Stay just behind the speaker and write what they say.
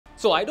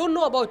So I don't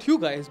know about you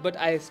guys, but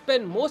I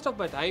spend most of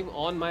my time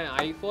on my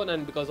iPhone,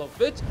 and because of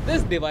which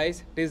this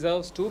device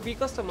deserves to be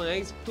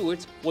customized to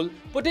its full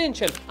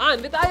potential.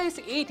 And with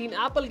iOS 18,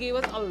 Apple gave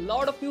us a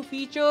lot of new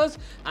features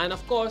and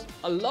of course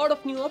a lot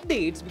of new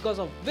updates, because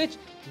of which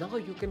now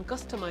you can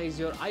customize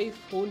your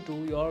iPhone to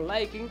your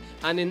liking.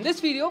 And in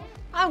this video,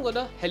 I'm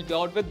gonna help you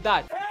out with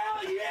that.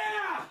 Hell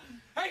yeah!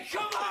 Hey,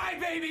 come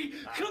on, baby!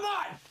 Come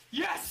on!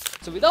 Yes!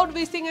 So without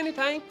wasting any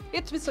time,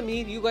 it's with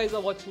Sameer, you guys are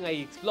watching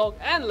iGeeksblog,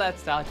 and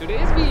let's start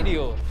today's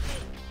video.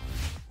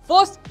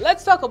 First,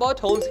 let's talk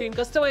about home screen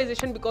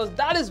customization, because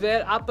that is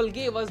where Apple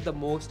gave us the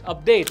most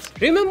updates.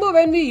 Remember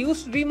when we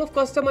used to dream of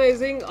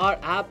customizing our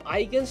app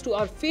icons to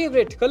our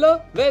favorite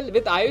color? Well,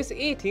 with iOS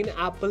 18,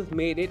 Apple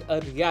made it a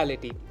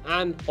reality.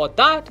 And for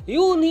that,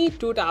 you need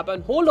to tap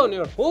and hold on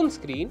your home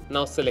screen.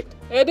 Now select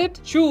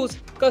Edit, choose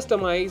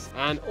Customize,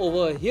 and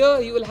over here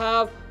you will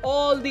have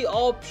all the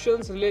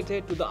options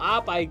related to the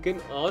app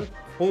icon on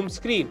home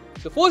screen.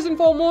 So first and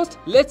foremost,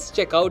 let's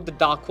check out the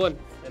dark one.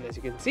 And as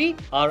you can see,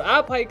 our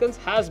app icons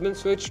has been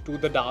switched to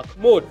the dark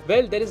mode.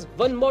 Well, there is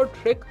one more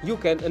trick you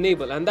can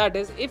enable, and that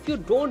is if you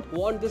don't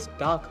want this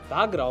dark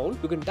background,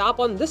 you can tap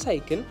on this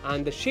icon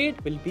and the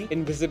shade will be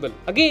invisible.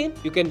 Again,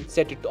 you can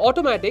set it to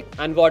automatic,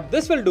 and what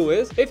this will do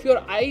is if your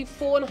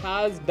iPhone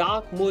has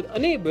dark mode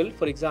enabled,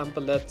 for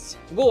example, let's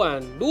go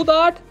and do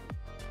that,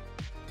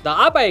 the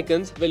app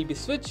icons will be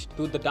switched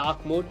to the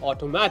dark mode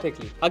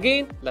automatically.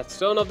 Again, let's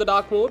turn off the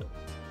dark mode,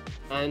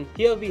 and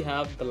here we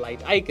have the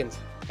light icons.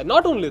 And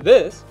not only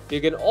this,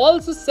 you can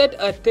also set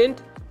a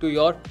tint to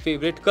your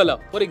favorite color.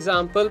 For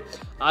example,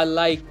 I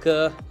like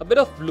a bit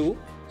of blue,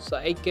 so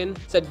I can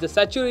set the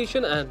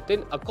saturation and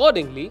tint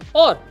accordingly,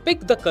 or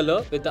pick the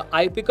color with the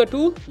eye picker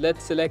tool.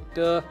 Let's select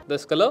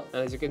this color,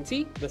 and as you can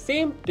see, the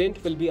same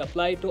tint will be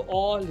applied to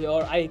all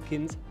your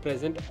icons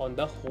present on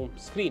the home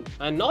screen.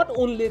 And not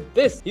only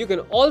this, you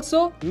can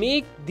also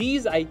make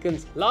these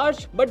icons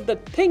large, but the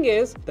thing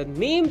is, the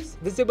names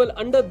visible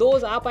under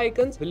those app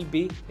icons will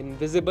be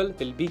invisible,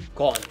 will be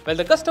gone. Well,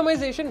 the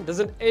customization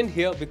doesn't end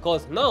here,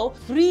 because now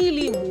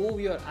freely move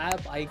your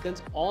app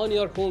icons on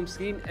your home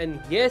screen.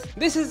 And yes,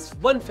 this is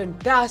one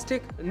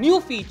fantastic new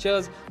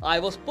features I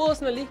was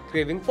personally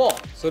craving for.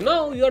 So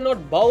now you are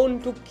not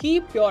bound to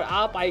keep your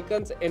app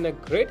icons in a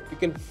grid. You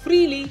can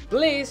freely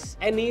place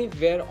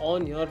anywhere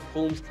on your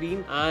home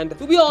screen, and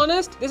to be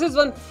honest, this is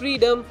one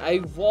freedom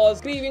I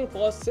was craving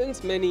for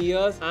since many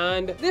years,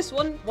 and this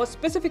one was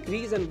specific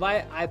reason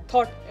why I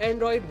thought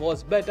Android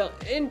was better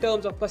in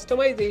terms of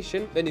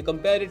customization when you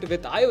compare it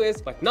with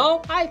iOS. But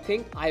now I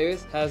think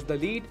iOS has the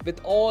lead with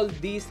all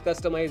these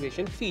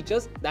customization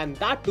features, and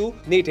that too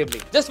natively.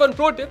 Just one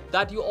pro tip,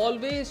 that you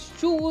always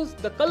choose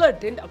the color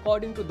tint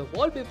according to the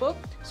wallpaper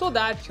so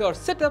that your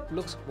setup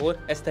looks more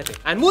aesthetic.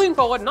 And moving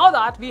forward, now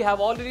that we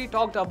have already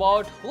talked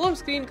about home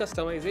screen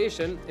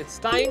customization, it's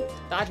time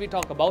that we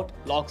talk about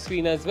lock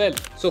screen as well.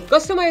 So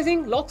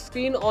customizing lock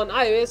screen on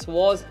iOS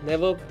was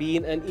never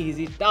been an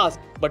easy task,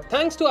 but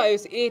thanks to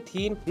iOS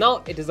 18,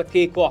 now it is a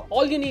cakewalk.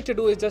 All you need to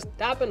do is just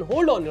tap and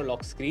hold on your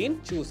lock screen,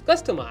 choose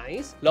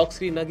Customize, lock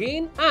screen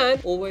again, and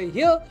over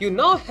here you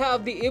now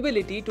have the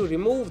ability to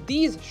remove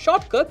these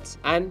shortcuts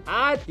and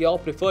add your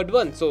preferred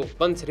one. So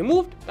once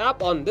removed,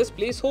 tap on this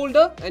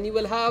placeholder and you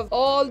will have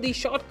all the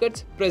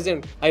shortcuts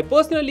present. I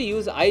personally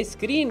use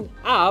iScreen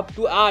app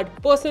to add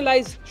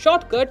personalized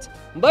shortcuts,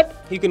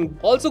 but you can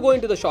also go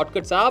into the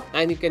shortcuts app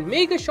and you can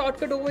make a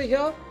shortcut over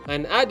here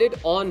and add it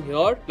on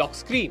your lock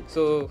screen.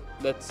 So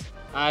let's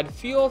add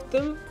few of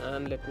them,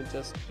 and let me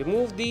just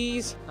remove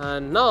these.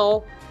 And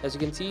now as you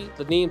can see,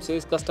 the name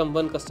says custom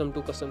 1, custom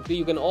 2, custom 3.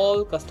 You can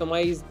all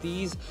customize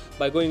these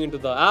by going into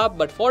the app,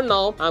 but for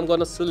now I'm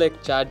gonna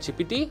select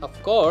ChatGPT,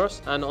 of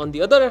course. And on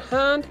the other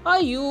hand, I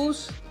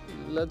use,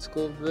 let's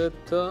go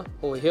with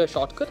over here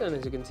shortcut, and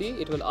as you can see,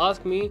 it will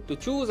ask me to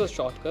choose a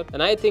shortcut,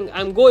 and I think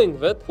I'm going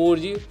with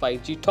 4G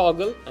 5G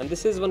toggle, and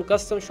this is one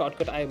custom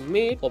shortcut I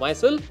made for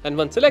myself. And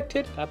once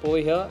selected, tap over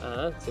here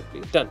and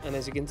simply done. And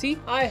as you can see,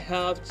 I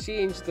have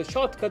changed the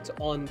shortcuts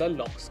on the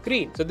lock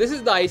screen. So this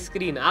is the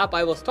iScreen app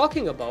I was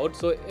talking about.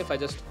 So if I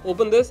just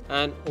open this,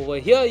 and over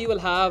here you will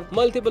have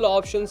multiple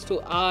options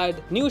to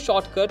add new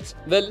shortcuts.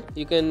 Well,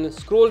 you can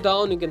scroll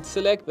down, you can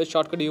select which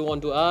shortcut you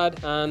want to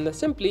add, and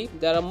simply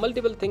there are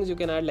multiple things you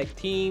can add, like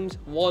themes,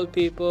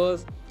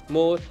 wallpapers,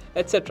 more,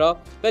 etc.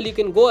 Well, you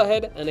can go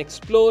ahead and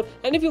explore,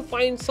 and if you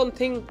find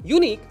something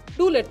unique,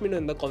 do let me know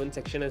in the comment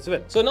section as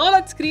well. So now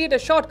let's create a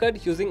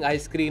shortcut using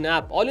iScreen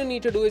app. All you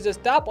need to do is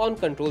just tap on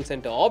Control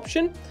Center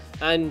option,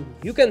 and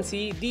you can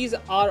see these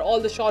are all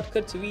the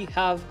shortcuts we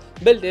have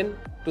built in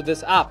to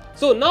this app.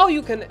 So now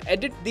you can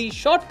edit these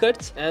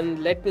shortcuts,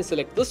 and let me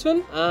select this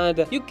one,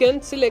 and you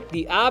can select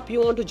the app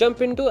you want to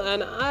jump into,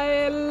 and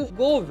I'll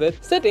go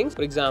with settings,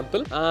 for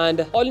example.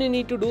 And all you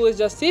need to do is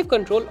just save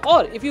control,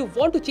 or if you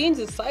want to change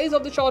the size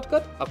of the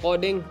shortcut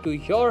according to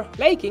your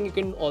liking, you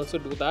can also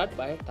do that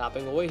by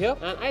tapping over here,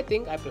 and I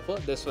think I prefer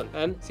this one,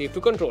 and save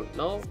to control.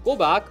 Now go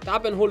back,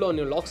 tap and hold on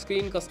your lock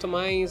screen,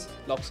 customize,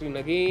 lock screen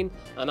again,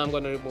 and I'm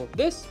going to remove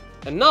this.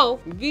 And now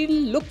we'll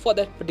look for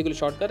that particular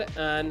shortcut,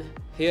 and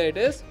here it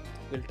is.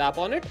 we'll tap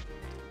on it,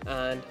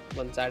 and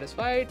once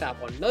satisfied,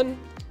 tap on done.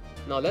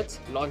 Now let's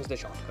launch the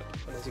shortcut.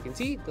 And as you can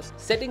see, the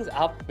settings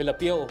app will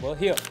appear over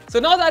here. So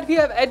now that we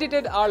have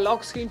edited our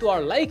lock screen to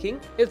our liking,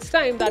 it's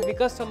time that we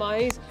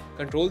customize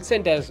Control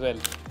Center as well.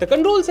 The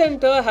Control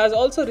Center has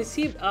also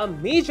received a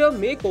major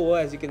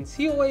makeover. As you can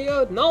see over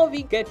here, now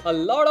we get a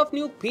lot of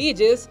new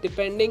pages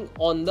depending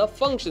on the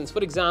functions. For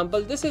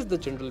example, this is the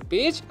general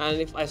page,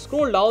 and if I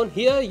scroll down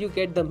here, you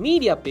get the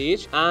media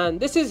page, and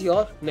this is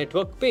your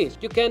network page.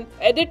 You can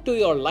edit to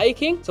your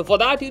liking. So for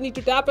that, you need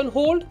to tap and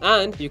hold,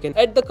 and you can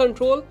add the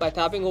control by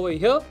tapping over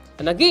here.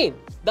 And again,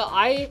 the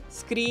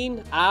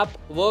iScreen app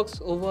works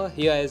over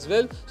here as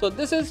well. So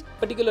this is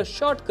particular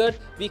shortcut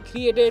we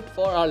created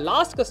for our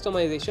last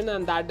customization,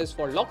 and that is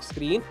for lock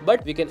screen,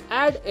 but we can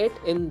add it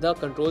in the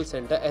Control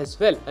Center as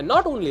well. And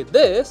not only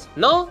this,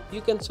 now you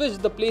can switch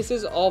the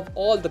places of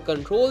all the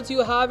controls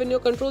you have in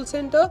your Control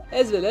Center,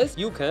 as well as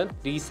you can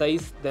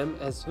resize them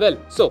as well.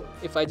 So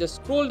if I just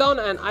scroll down,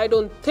 and I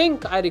don't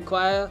think I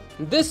require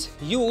this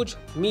huge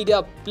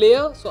media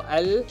player, so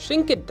I'll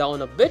shrink it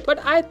down a bit, but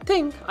I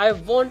think I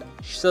want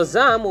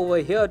Shazam over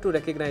here to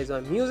recognize my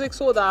music,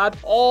 so that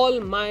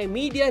all my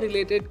media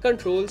related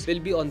controls will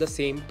be on the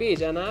same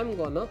page, and I'm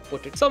gonna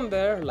put it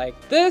somewhere like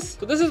this.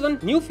 So this is one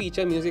new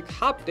feature, music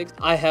haptics.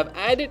 I have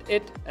added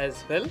it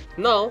as well.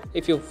 Now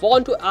if you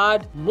want to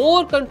add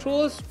more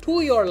controls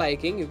to your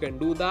liking, you can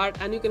do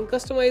that, and you can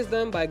customize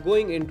them by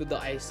going into the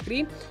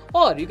iScreen,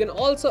 or you can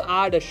also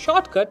add a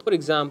shortcut. For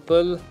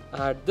example,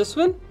 add this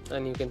one,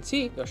 and you can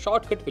see your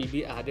shortcut will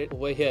be added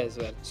over here as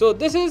well. So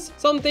this is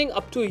something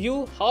up to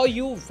you, how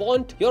you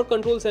want your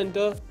Control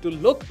Center to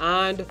look.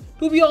 And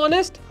to be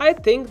honest, I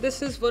think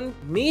this is one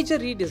major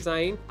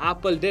redesign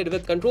Apple did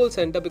with Control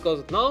Center,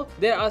 because now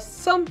there are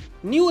some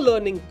new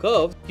learning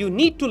curves you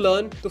need to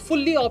learn to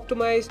fully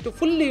optimize, to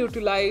fully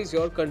utilize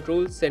your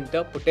Control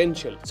Center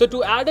potential. So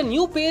to add a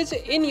new page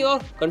in your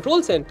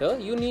Control Center,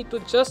 you need to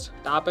just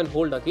tap and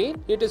hold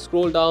again. You need to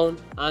scroll down,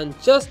 and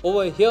just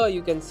over here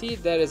you can see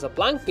there is a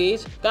blank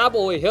page. Tap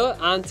over here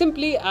and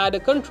simply add a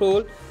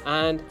control,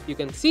 and you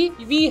can see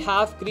we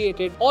have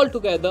created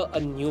altogether a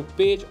new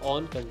page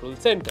on Control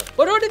Center.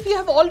 But what if you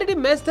have already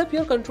messed up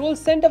your Control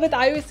Center with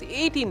iOS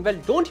 18? Well,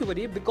 don't you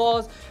worry,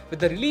 because with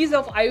the release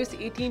of iOS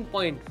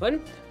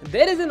 18.1,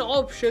 there is an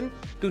option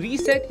to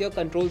reset your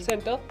Control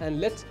Center, and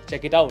let's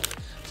check it out.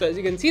 So as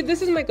you can see,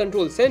 this is my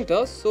Control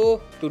Center.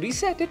 So to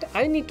reset it,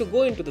 I need to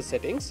go into the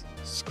settings,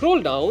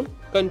 scroll down,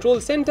 Control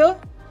Center,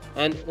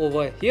 and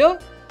over here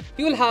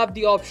you will have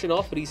the option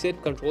of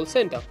Reset Control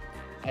Center.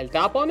 I'll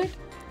tap on it,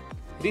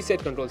 Reset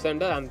Control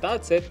Center, and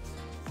that's it.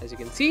 As you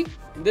can see,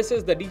 this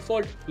is the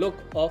default look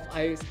of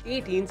iOS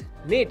 18's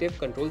native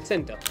Control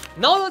Center.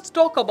 Now let's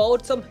talk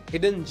about some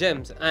hidden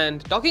gems.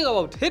 And talking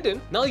about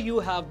hidden, now you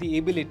have the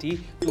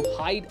ability to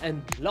hide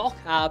and lock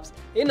apps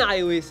in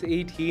iOS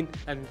 18,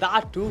 and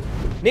that too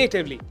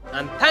natively.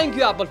 And thank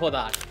you, Apple, for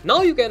that.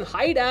 Now you can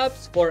hide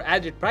apps for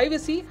added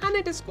privacy, and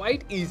it is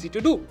quite easy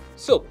to do.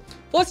 So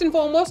first and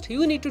foremost,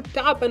 you need to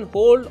tap and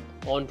hold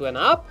onto an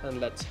app,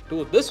 and let's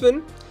do this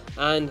one,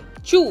 and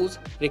choose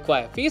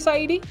require face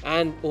ID,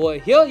 and over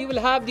here you will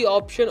have the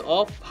option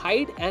of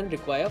hide and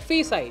require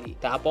face ID.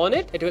 Tap on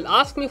it. It will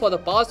ask me for the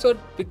password,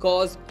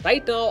 because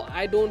right now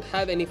I don't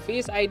have any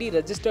face ID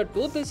registered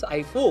to this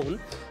iPhone.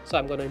 So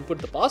I'm going to input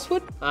the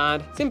password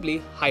and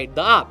simply hide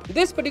the app.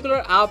 This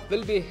particular app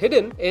will be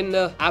hidden in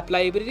app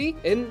library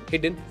in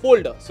hidden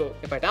folder. So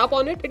if I tap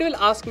on it, it will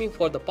ask me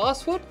for the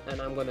password,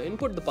 and I'm going to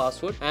input the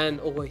password, and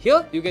over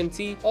here you can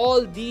see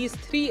all these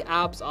 3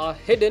 apps are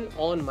hidden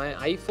on my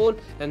iPhone,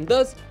 and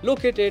thus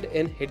located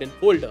in hidden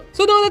folder.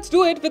 So now let's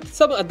do it with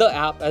some other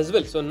app as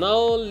well. So now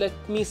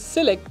let me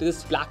select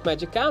this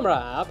Blackmagic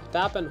camera app,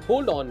 tap and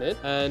hold on it,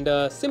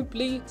 and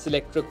simply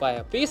select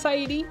require face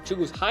ID,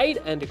 choose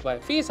hide and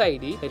require face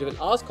ID. It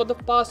will ask for the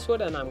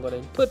password, and I'm going to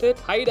input it,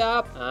 hide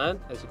app, and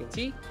as you can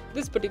see,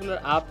 this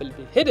particular app will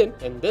be hidden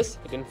in this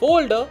hidden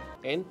folder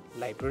in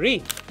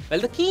library.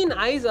 Well, the keen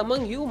eyes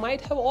among you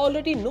might have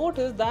already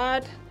noticed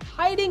that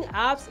hiding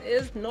apps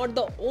is not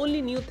the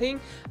only new thing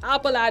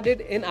Apple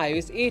added in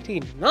iOS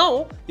 18.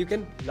 Now you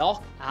can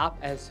lock app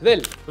as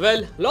well.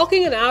 Well,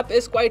 locking an app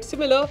is quite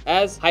similar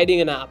as hiding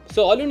an app.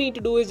 So all you need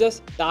to do is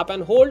just tap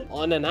and hold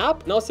on an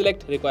app. Now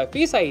select require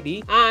face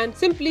ID and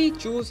simply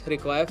choose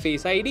require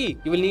face ID.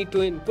 You will need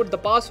to input the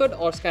password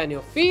or scan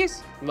your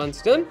face.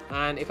 Once done,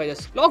 and if I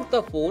just lock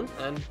the phone,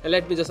 and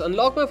let me just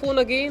unlock my phone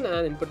again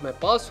and input my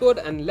password,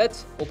 and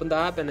let's open the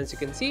app, and as you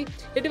can see,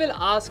 it will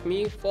ask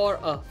me for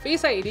a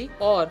face ID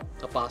or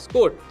a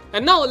passcode.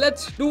 And now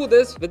let's do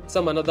this with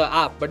some another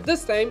app, but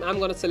this time I'm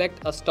going to select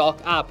a stock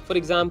app. For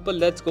example,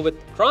 let's go with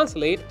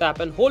Translate, tap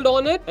and hold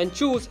on it and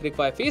choose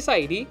require face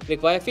ID,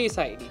 require face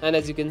ID. And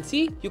as you can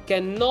see, you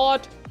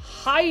cannot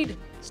hide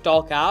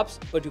stock apps,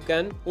 but you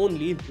can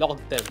only lock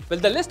them. Well,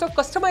 the list of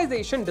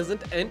customization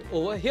doesn't end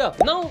over here.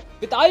 Now,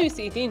 with iOS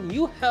 18,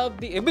 you have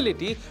the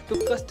ability to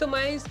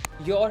customize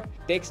your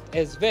text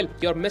as well,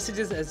 your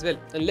messages as well.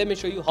 And let me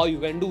show you how you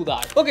can do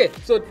that. Okay,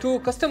 so to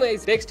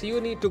customize text,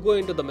 you need to go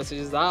into the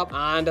Messages app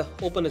and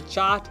open a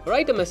chat,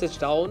 write a message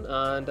down,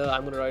 and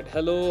I'm gonna write,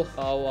 hello,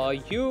 how are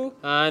you?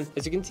 And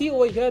as you can see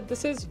over here,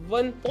 this is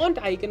one font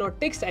icon or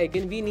text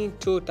icon we need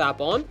to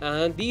tap on,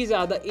 and these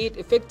are the 8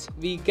 effects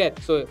we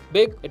get. So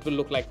big, it will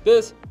look like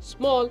this,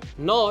 small,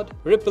 nod,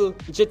 ripple,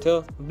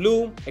 jitter,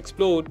 bloom,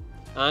 explode,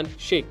 and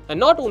shake. And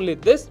not only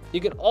this,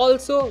 you can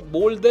also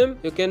bold them,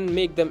 you can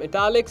make them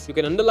italics, you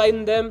can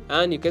underline them,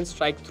 and you can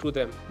strike through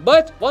them.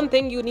 But one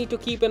thing you need to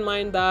keep in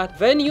mind, that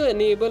when you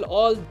enable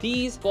all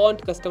these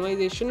font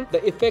customization,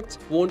 the effects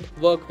won't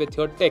work with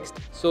your text.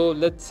 So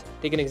let's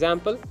take an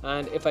example,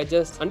 and if I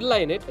just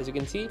underline it, as you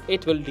can see,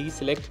 it will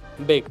deselect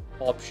big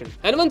option.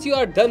 And once you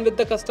are done with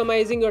the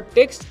customizing your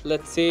text,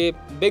 let's say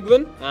big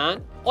one,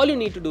 and all you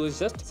need to do is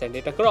just send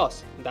it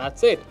across.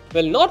 That's it.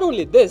 Well, not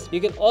only this, you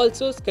can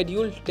also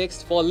schedule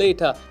text for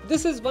later.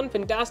 This is one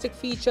fantastic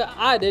feature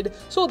added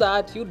so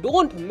that you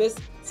don't miss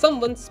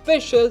someone's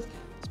special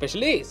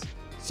days.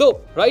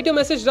 So write your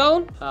message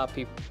down,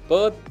 happy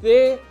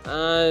birthday,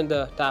 and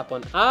tap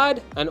on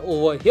add, and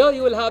over here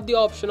you will have the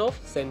option of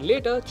send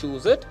later.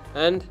 Choose it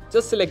and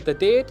just select the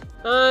date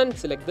and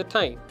select the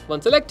time.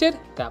 Once selected,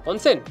 tap on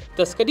send.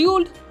 The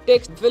scheduled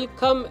text will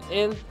come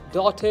in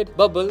dotted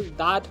bubble.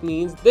 That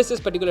means this is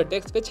particular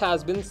text which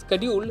has been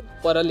scheduled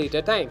for a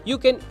later time. You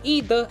can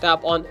either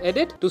tap on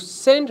edit to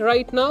send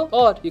right now,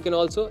 or you can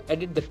also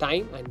edit the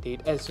time and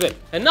date as well.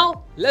 And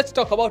now let's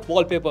talk about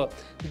wallpaper.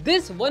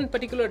 This one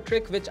particular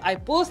trick which I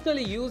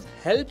personally use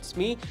helps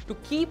me to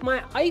keep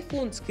my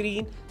iPhone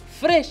screen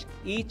fresh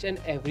each and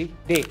every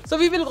day. So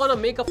we will gonna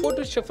make a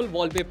photo shuffle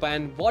wallpaper,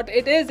 and what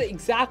it is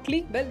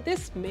exactly? Well,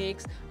 this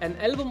makes an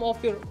album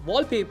of your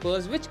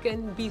wallpapers which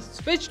can be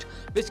switched,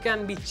 which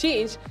can be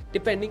changed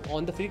depending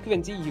on the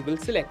frequency you will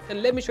select.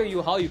 And let me show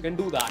you how you can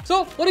do that.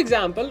 So for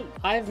example,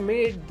 I've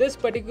made this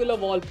particular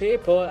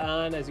wallpaper,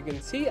 and as you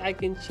can see, I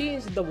can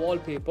change the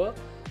wallpaper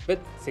with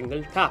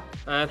single tap.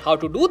 And how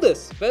to do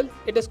this? Well,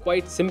 it is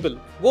quite simple.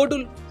 Go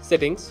to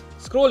settings,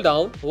 scroll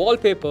down,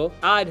 wallpaper,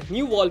 add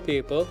new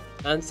wallpaper,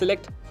 and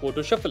select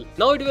photo shuffle.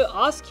 Now it will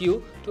ask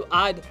you to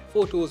add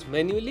photos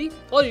manually,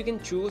 or you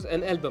can choose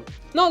an album.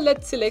 Now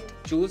let's select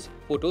choose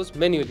photos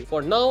manually.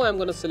 For now, I'm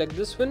gonna select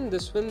this one,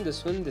 this one,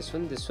 this one, this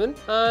one, this one,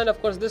 and of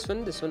course this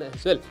one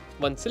as well.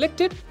 Once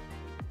selected,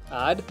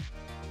 add.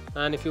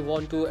 And if you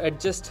want to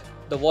adjust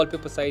the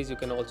wallpaper size, you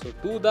can also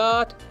do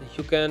that.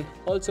 You can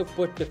also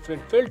put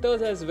different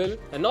filters as well.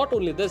 And not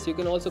only this, you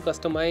can also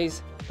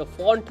customize the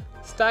font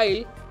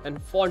style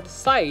and font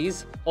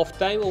size of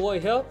time over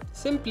here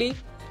simply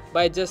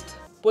by just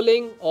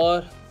pulling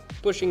or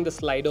pushing the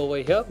slide over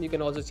here. You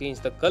can also change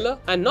the color,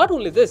 and not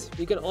only this,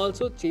 you can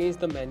also change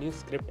the menu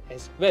script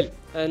as well.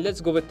 And let's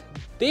go with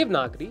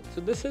Devanagari. So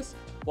this is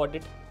what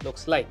it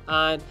looks like,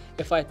 and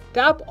if I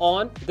tap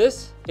on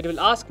this, it will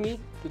ask me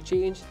to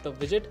change the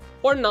widget.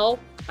 For now,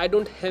 I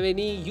don't have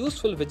any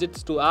useful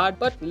widgets to add,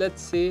 but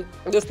let's say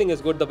this thing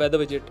is good. The weather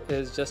widget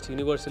is just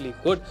universally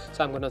good,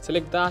 so I'm gonna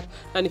select that.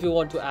 And if you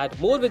want to add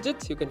more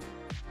widgets, you can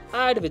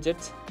add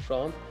widgets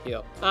from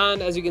here.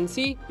 And as you can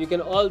see, you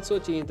can also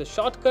change the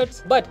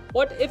shortcuts. But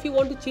what if you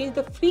want to change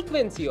the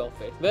frequency of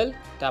it? Well,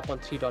 tap on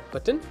 3-dot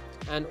button,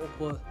 and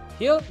over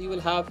here you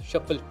will have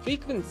shuffle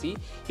frequency.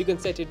 You can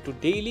set it to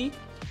daily,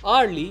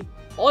 hourly,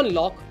 on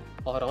lock,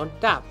 or on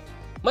tap.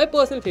 My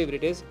personal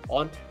favorite is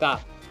on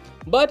tap.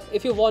 But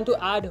if you want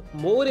to add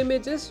more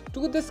images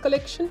to this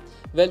collection,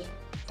 well,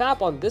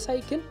 tap on this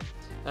icon,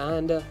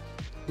 and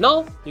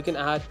now you can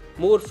add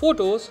more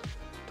photos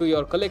to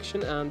your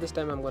collection. And this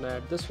time I'm gonna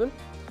add this one,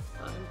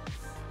 and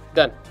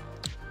done,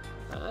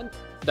 and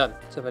done.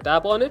 So if I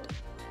tap on it,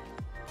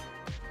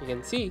 you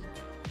can see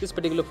this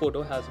particular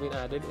photo has been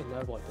added in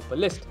our wallpaper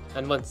list.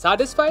 And once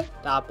satisfied,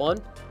 tap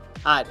on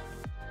add,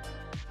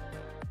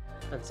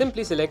 and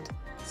simply select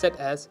set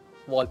as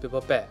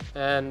wallpaper pair.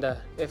 And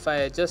if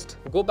I just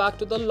go back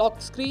to the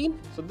locked screen,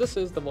 so this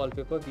is the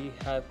wallpaper we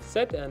have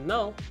set, and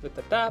now with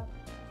the tap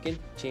can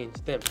change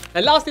them.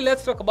 And lastly,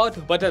 let's talk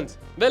about buttons.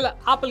 Well,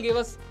 Apple gave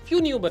us few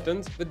new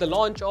buttons with the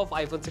launch of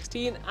iPhone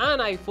 16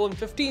 and iPhone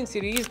 15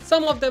 series.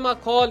 Some of them are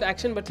called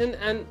action button,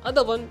 and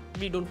other one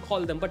we don't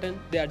call them button,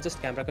 they are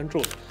just camera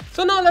control.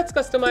 So now let's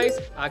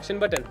customize action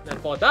button, and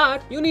for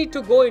that you need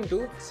to go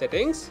into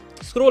settings,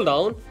 scroll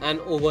down, and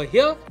over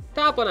here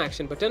tap on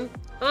action button,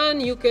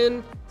 and you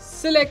can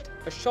select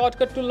a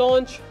shortcut to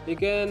launch. You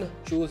can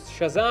choose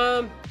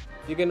Shazam.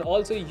 You can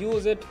also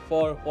use it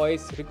for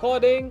voice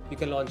recording. You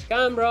can launch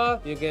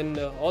camera. You can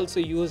also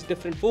use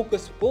different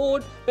focus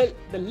mode. Well,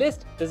 the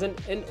list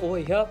doesn't end over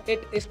here.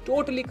 It is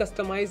totally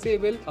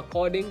customizable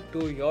according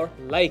to your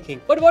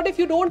liking. But what if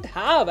you don't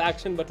have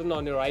action button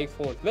on your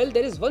iPhone? Well,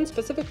 there is one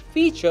specific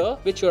feature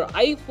which your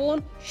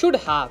iPhone should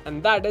have,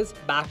 and that is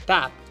back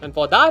tap. And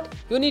for that,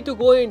 you need to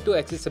go into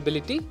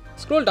accessibility,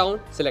 scroll down,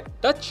 select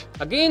touch,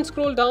 again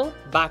scroll down,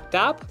 back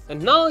tap,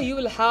 and now you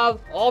will have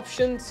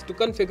options to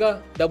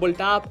configure double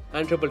tap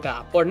and triple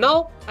tap. For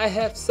now, I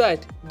have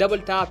set double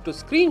tap to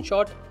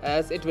screenshot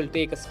as it will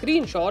take a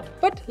screenshot,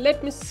 but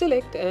let me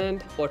select,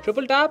 and for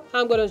triple tap,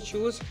 I'm gonna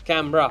choose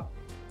camera.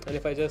 And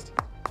if I just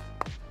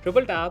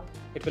triple tap,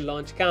 it will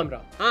launch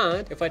camera.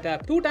 And if I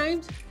tap 2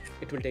 times,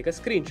 it will take a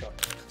screenshot.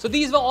 So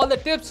these were all the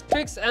tips,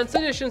 tricks and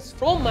suggestions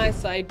from my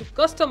side to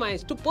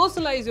customize, to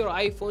personalize your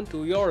iPhone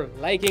to your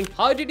liking.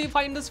 How did you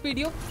find this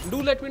video?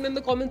 Do let me know in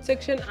the comment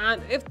section,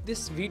 and if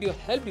this video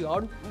helped you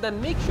out,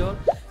 then make sure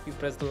you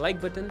press the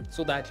like button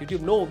so that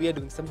YouTube know we are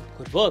doing some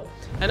good work.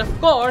 And of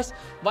course,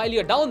 while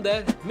you're down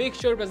there, make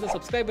sure to press the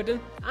subscribe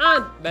button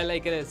and bell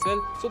icon as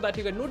well so that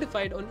you get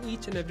notified on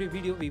each and every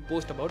video we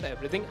post about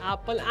everything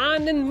Apple.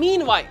 And in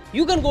meanwhile,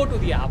 you can go to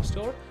the App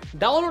Store,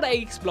 download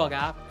iGeeksblog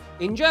app,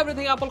 enjoy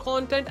everything Apple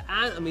content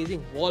and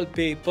amazing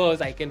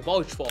wallpapers I can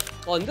vouch for.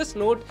 On this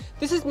note,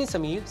 this is me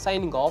Samir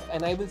signing off,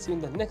 and I will see you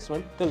in the next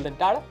one. Till then,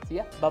 tada, see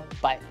ya, bye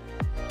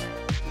bye.